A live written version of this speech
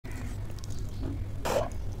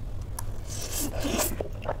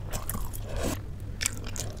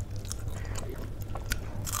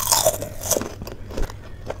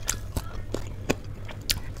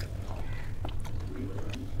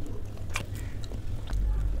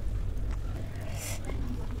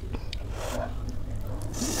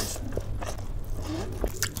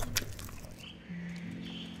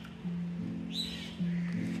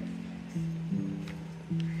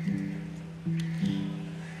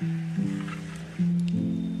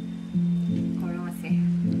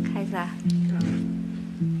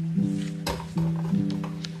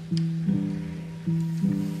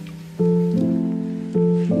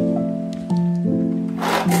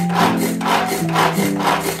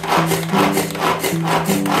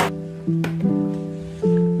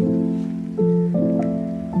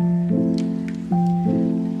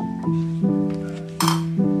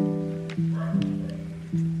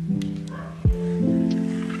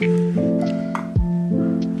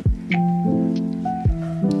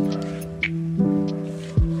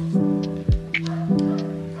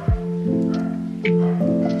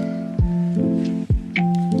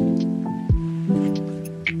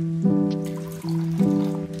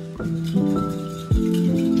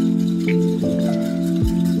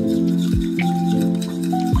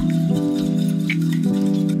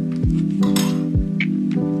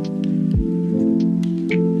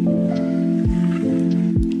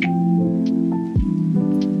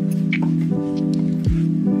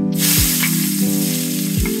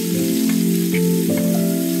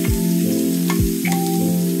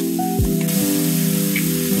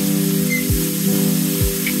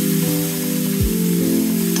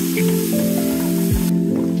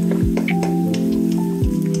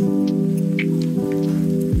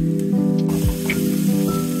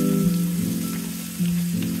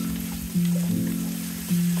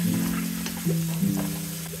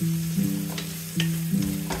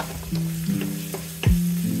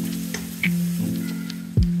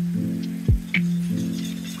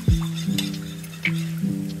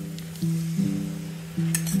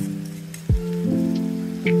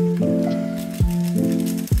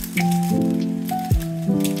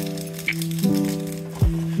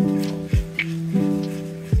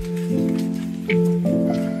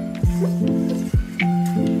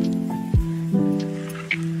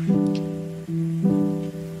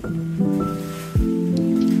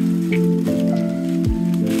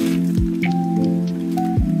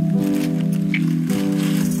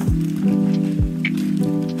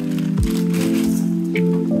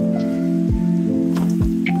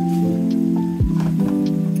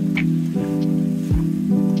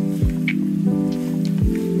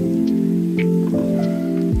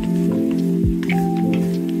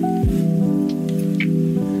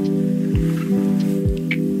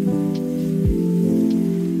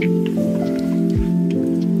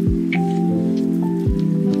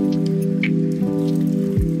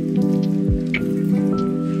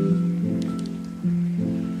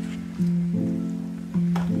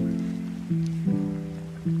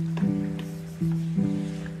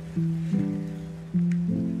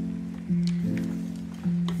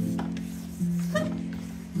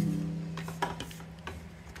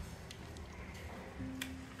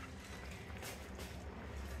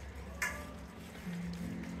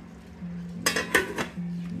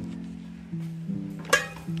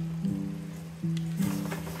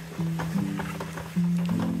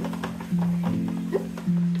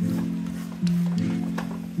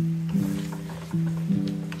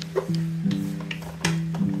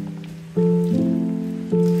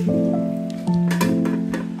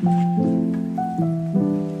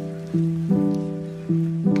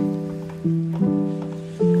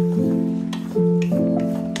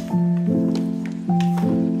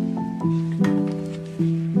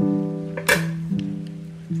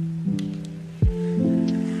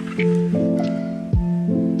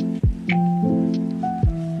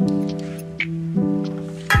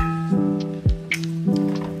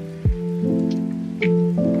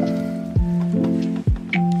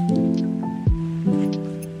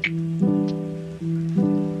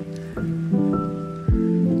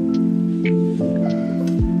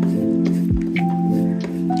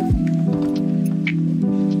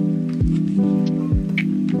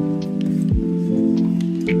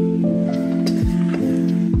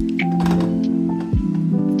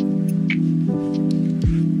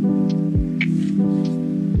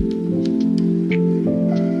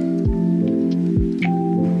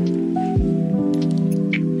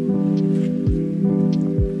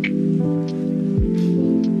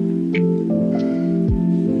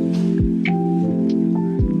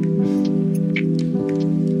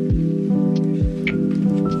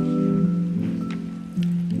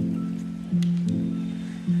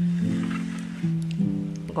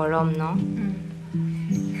গৰম ন?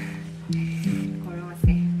 গৰম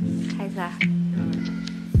আছে। খাইছা?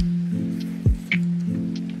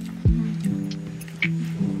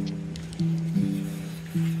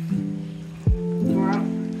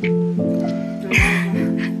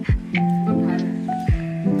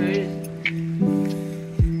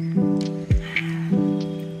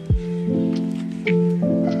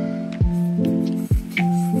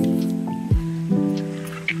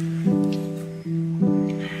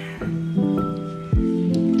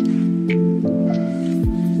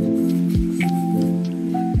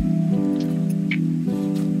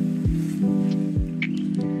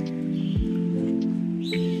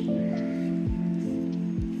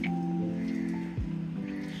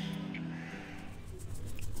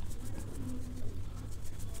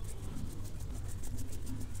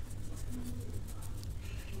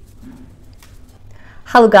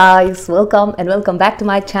 Hello guys, welcome back to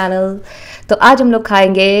my channel. तो आज हम लोग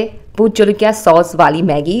खाएंगे भूत जोलुकिया सॉस वाली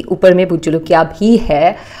मैगी। ऊपर में भूत जोलुकिया भी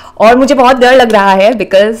है और मुझे बहुत डर लग रहा है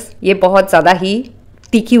बिकॉज ये बहुत ज़्यादा ही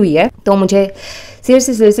तीखी हुई है, तो मुझे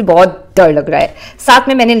सीरियसली बहुत डर लग रहा है। साथ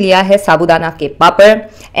में मैंने लिया है साबूदाना के पापड़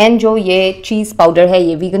एंड जो ये चीज़ पाउडर है,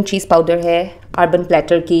 ये वीगन चीज़ पाउडर है अर्बन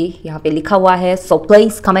प्लेटर की, यहाँ पे लिखा हुआ है, सो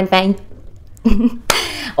प्लीज़ कम एंड पैंग।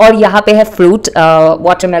 और यहाँ पे है फ्रूट,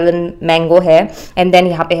 वाटरमेलन मैंगो है, एंड देन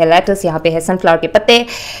यहाँ पे है लेटस, यहाँ पे है सनफ्लावर के पत्ते,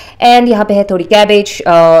 एंड यहाँ पे है थोड़ी कैबेज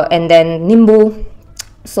एंड देन नींबू।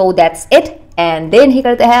 So that's it and then he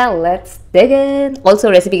करते हैं, let's dig in. Also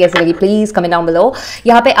recipe कैसी लगी प्लीज कमेंट डाउन बिलो।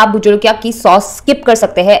 यहाँ पे आप भूत जोलुकिया की सॉस स्किप कर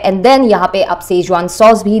सकते हैं एंड देन यहाँ पे आप सेजवान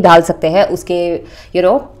सॉस भी डाल सकते हैं उसके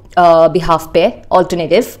बिहाफ पे,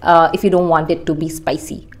 alternative, if you don't want it to be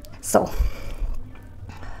spicy. So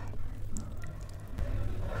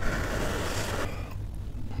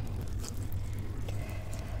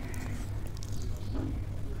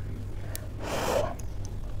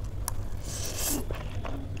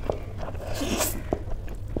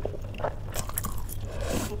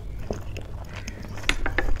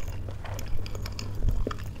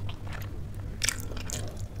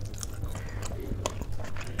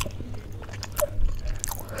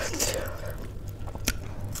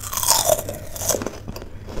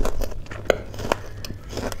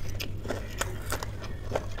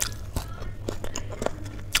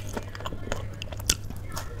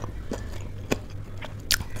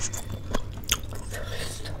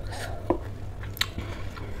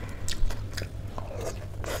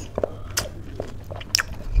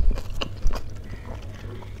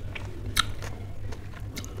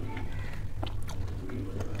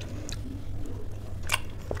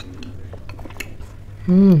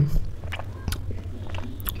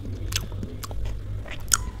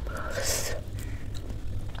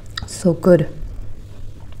so good.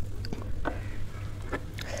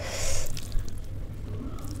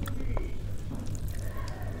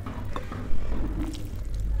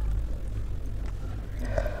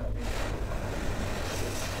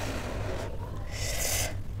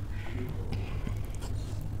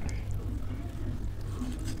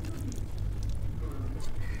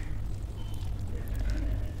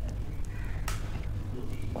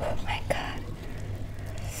 Oh my God.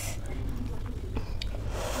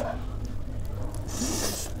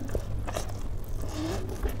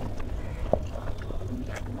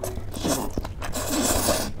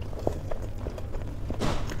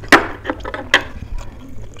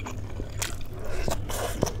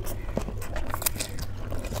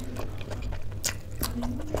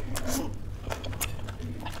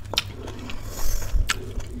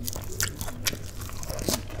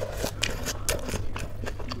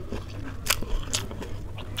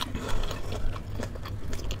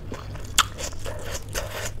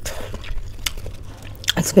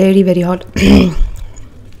 It's very hot.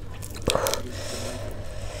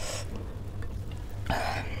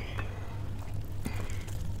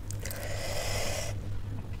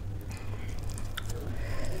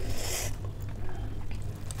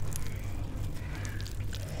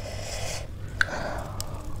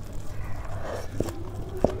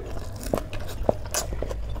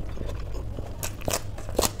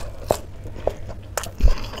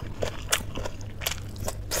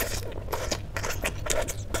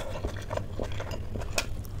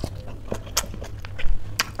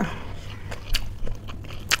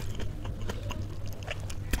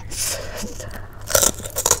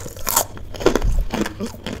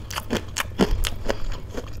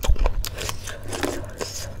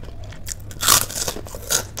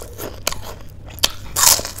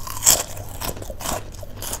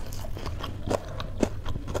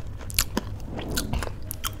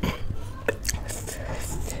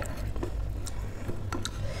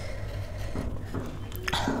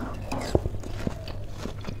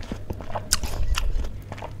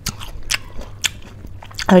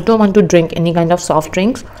 I don't want to drink any kind of soft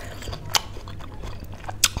drinks.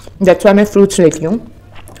 That's why मैं fruits लेती हूँ.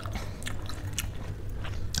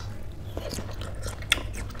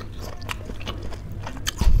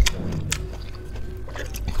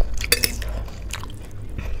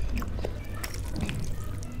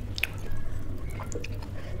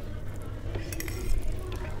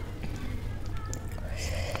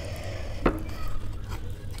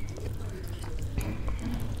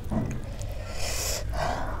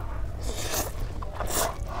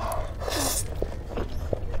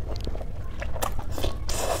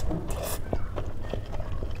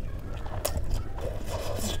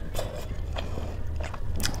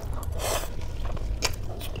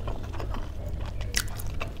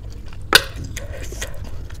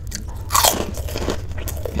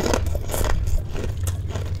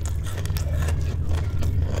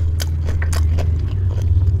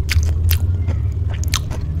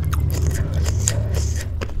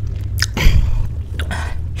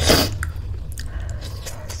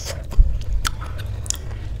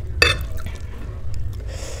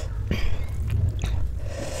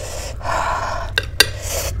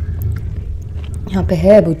 पे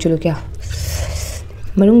है भूत जुलूकिया,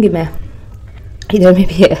 मरूंगी मैं। इधर में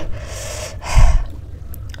भी है।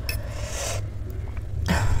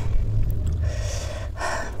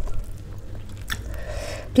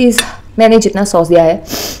 प्लीज़, मैंने जितना सॉस दिया है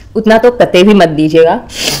उतना तो कतई भी मत दीजिएगा।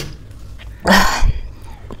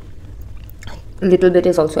 Little bit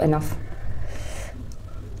is also enough.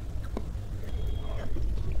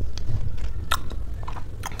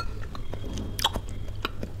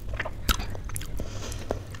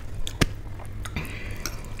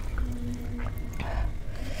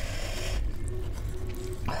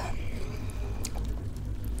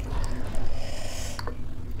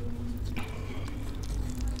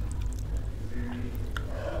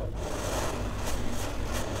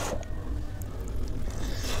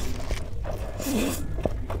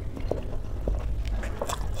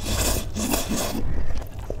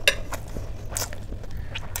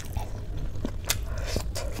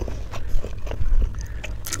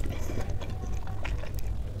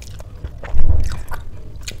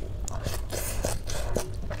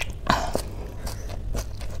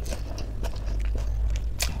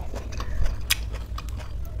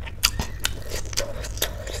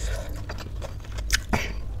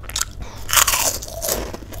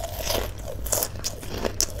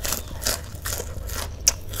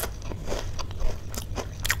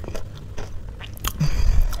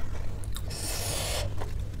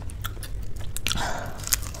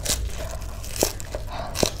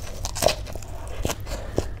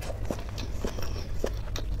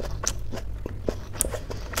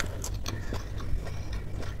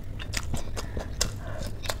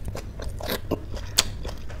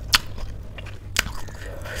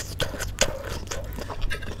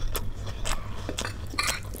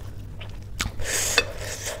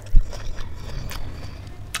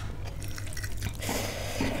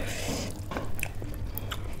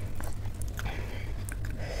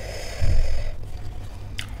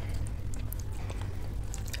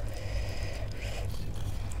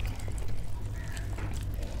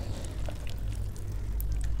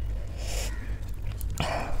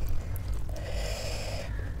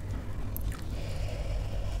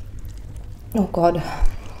 Oh God.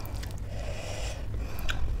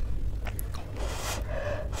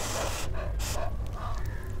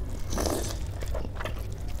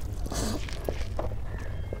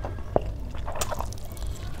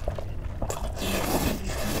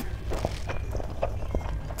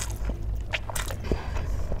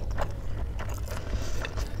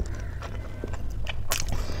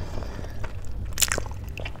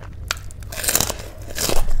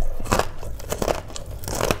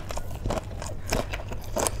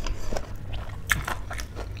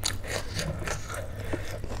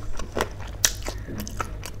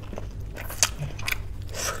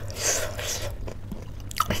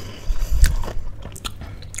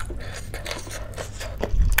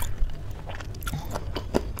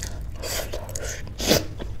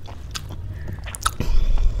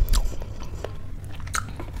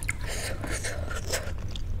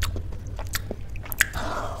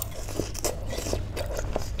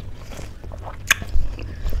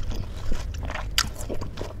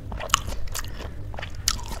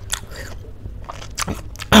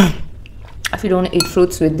 If you don't eat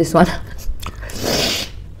fruits with this one.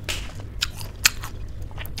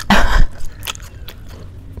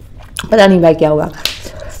 पता नहीं भाई क्या होगा.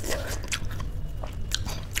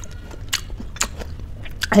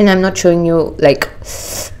 And I'm not showing you like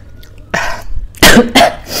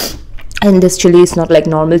and this chili is not like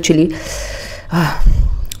normal chili.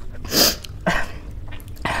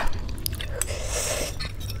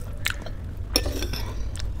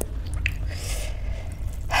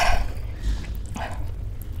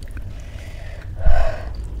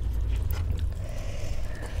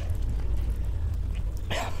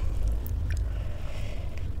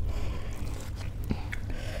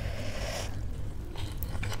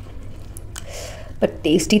 But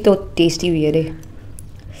tasty तो tasty भी है रे.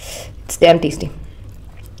 It's damn tasty.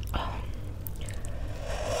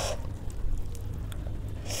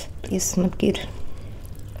 Please मत गिर.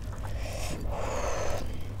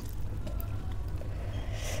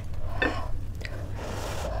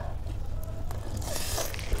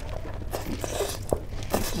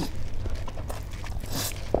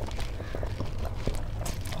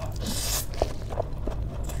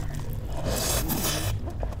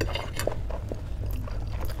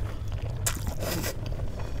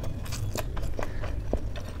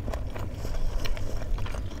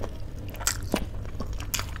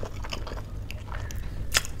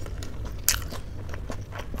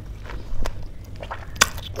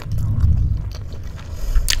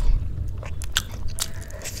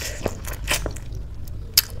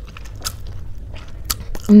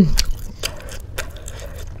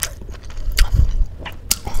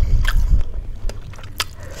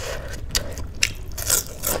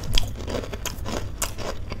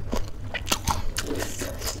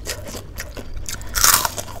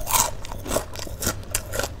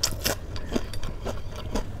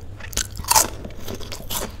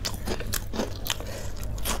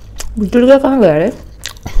 दुर्गा कहाँ गया रे?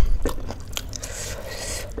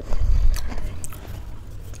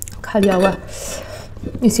 खा लिया होगा,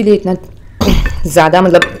 इसीलिए इतना ज़्यादा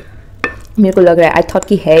मतलब मेरे को लग रहा है। आई थॉट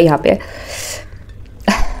कि है यहाँ पे।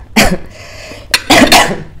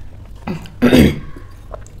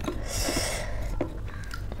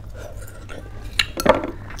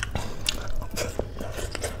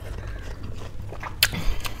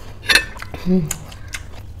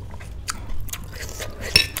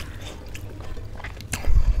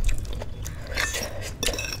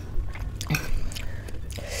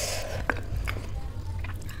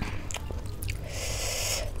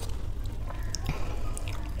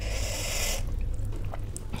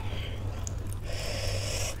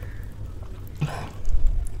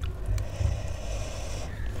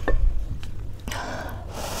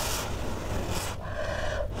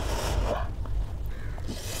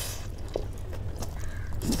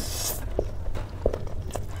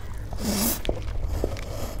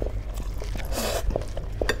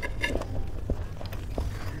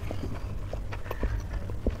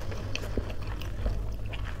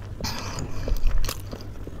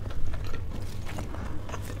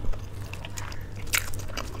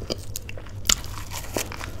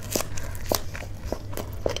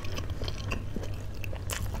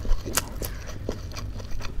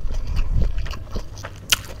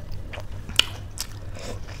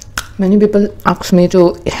 Many people ask me to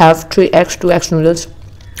have 3x, 2x noodles.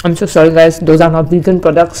 I'm so sorry guys, those are not vegan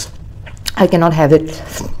products. I cannot have it.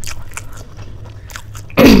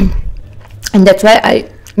 And that's why I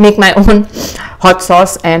make my own hot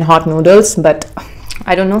sauce and hot noodles, but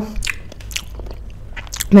I don't know.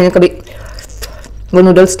 मैंने कभी वो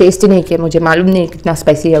noodles test ही नहीं किए, मुझे मालूम नहीं कितना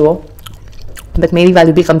spicy है वो, बट मेरी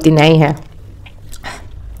वाली भी कमती नहीं है।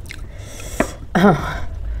 हाँ,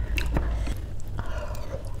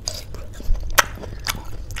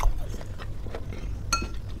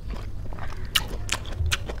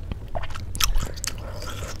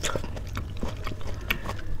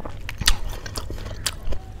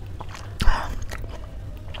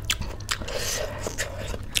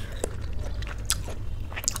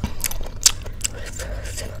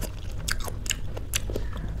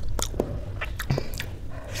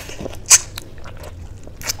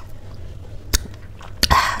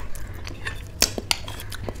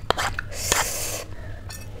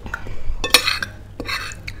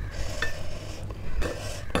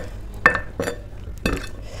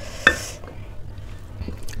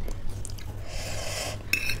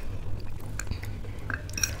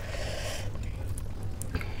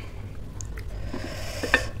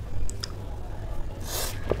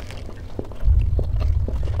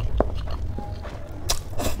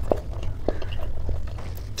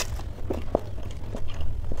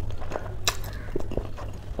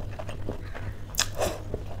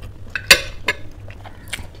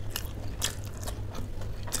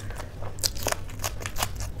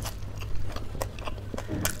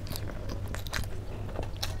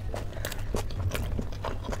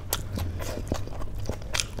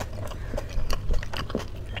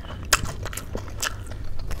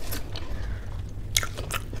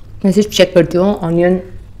 मैं सिर्फ चेक करती हूँ ऑनियन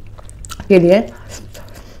के लिए,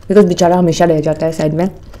 बिकॉज बेचारा हमेशा रह जाता है साइड में।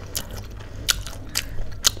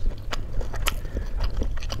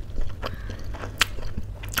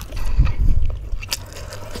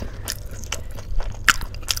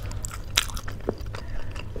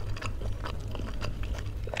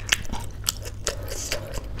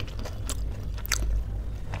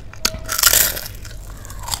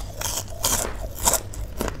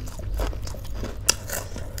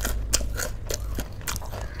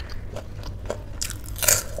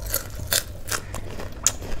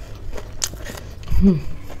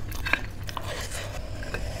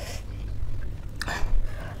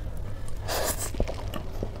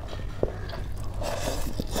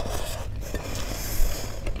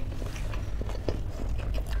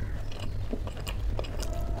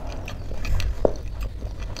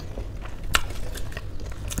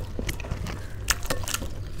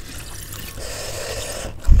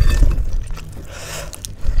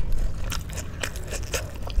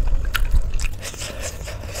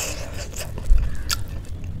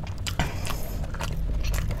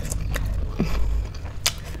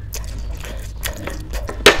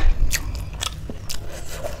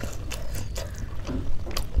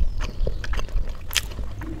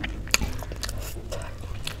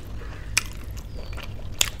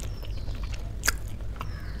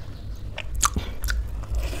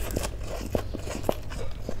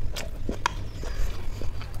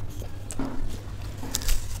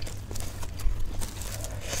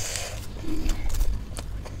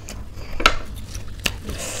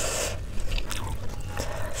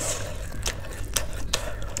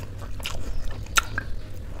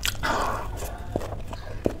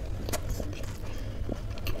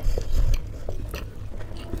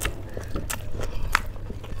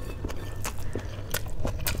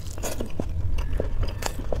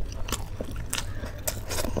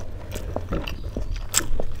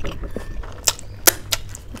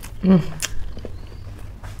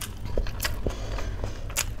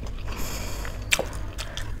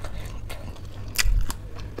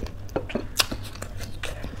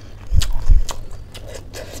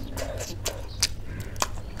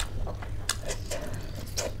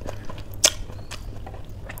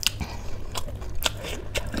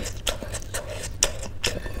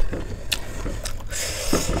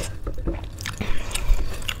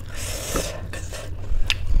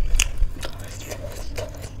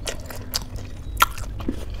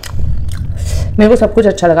 मेरे को सब कुछ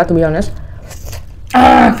अच्छा लगा, टू बी ऑनेस्ट।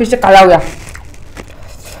 फिर से काला हो गया।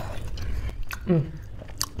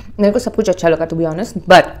 मेरे को सब कुछ अच्छा लगा, टू बी ऑनेस्ट,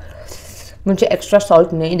 बट मुझे एक्स्ट्रा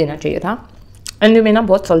सॉल्ट नहीं देना चाहिए था। एंड ये ना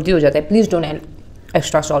बहुत सॉल्टी हो जाता है, please don't add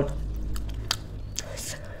extra salt.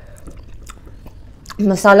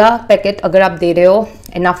 Masala packet अगर आप दे रहे हो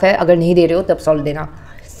इनफ है, अगर नहीं दे रहे हो तब सॉल्ट देना।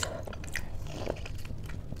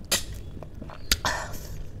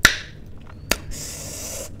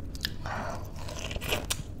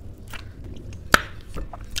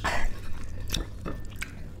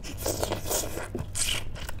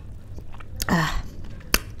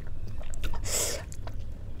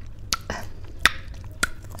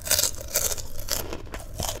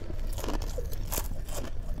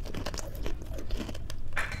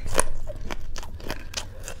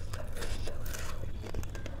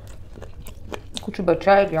 कुछ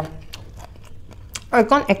बचा है क्या? I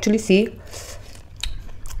can actually see.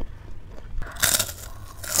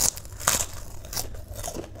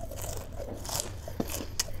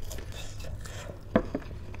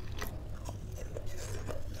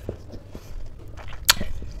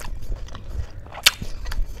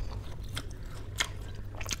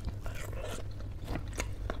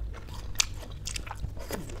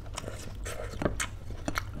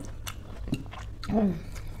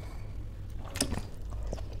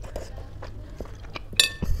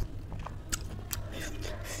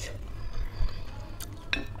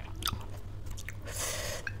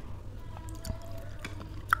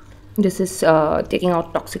 This is taking out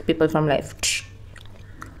toxic people from life.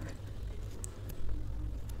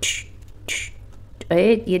 अरे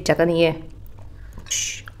ये जगह नहीं है।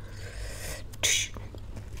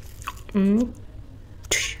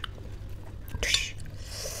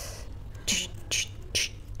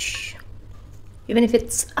 Even if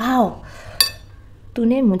it's ow,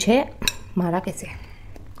 तूने मुझे मारा कैसे?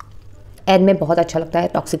 एड में बहुत अच्छा लगता है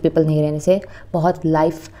टॉक्सिक पीपल नहीं रहने से, बहुत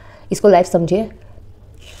लाइफ, इसको लाइफ समझिए,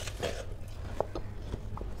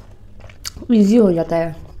 इजी हो जाता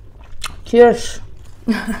है। Cheers.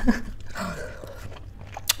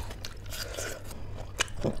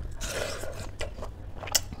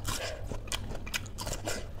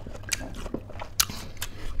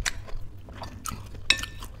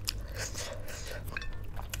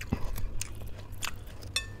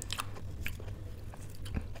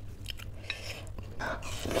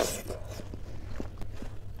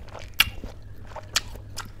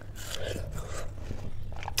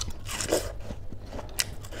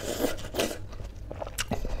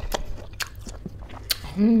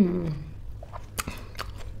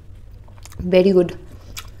 Very good,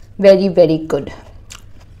 very good.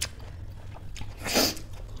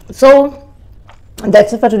 So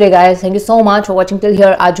that's it for today guys. Thank you so much for watching till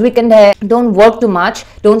here. आज weekend है, don't work too much,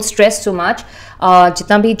 don't stress too much.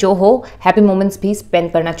 जितना भी जो हो हैप्पी मोमेंट्स भी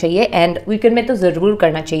स्पेंड करना चाहिए, and weekend में तो ज़रूर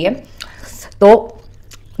करना चाहिए। तो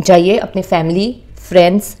जाइए अपने family,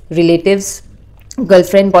 friends, relatives,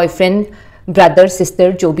 girlfriend, boyfriend, brother,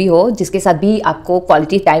 sister, जो भी हो, जिसके साथ भी आपको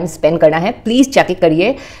क्वालिटी टाइम स्पेंड करना है, प्लीज़ जाके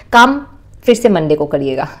करिए। काम फिर से मंडे को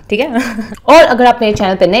करिएगा, ठीक है। और अगर आप मेरे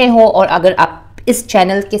चैनल पे नए हो और अगर आप इस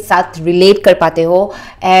चैनल के साथ रिलेट कर पाते हो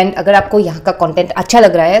एंड अगर आपको यहाँ का कंटेंट अच्छा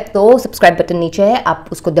लग रहा है, तो सब्सक्राइब बटन नीचे है, आप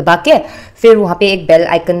उसको दबा के फिर वहाँ पे एक बेल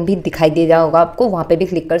आइकन भी दिखाई दे रहा होगा आपको, वहाँ पे भी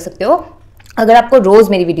क्लिक कर सकते हो अगर आपको रोज़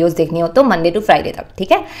मेरी वीडियोस देखनी हो तो, मंडे टू फ्राइडे तक,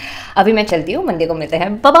 ठीक है। अभी मैं चलती हूँ, मंडे को मिलते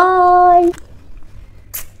हैं, बाय बाय।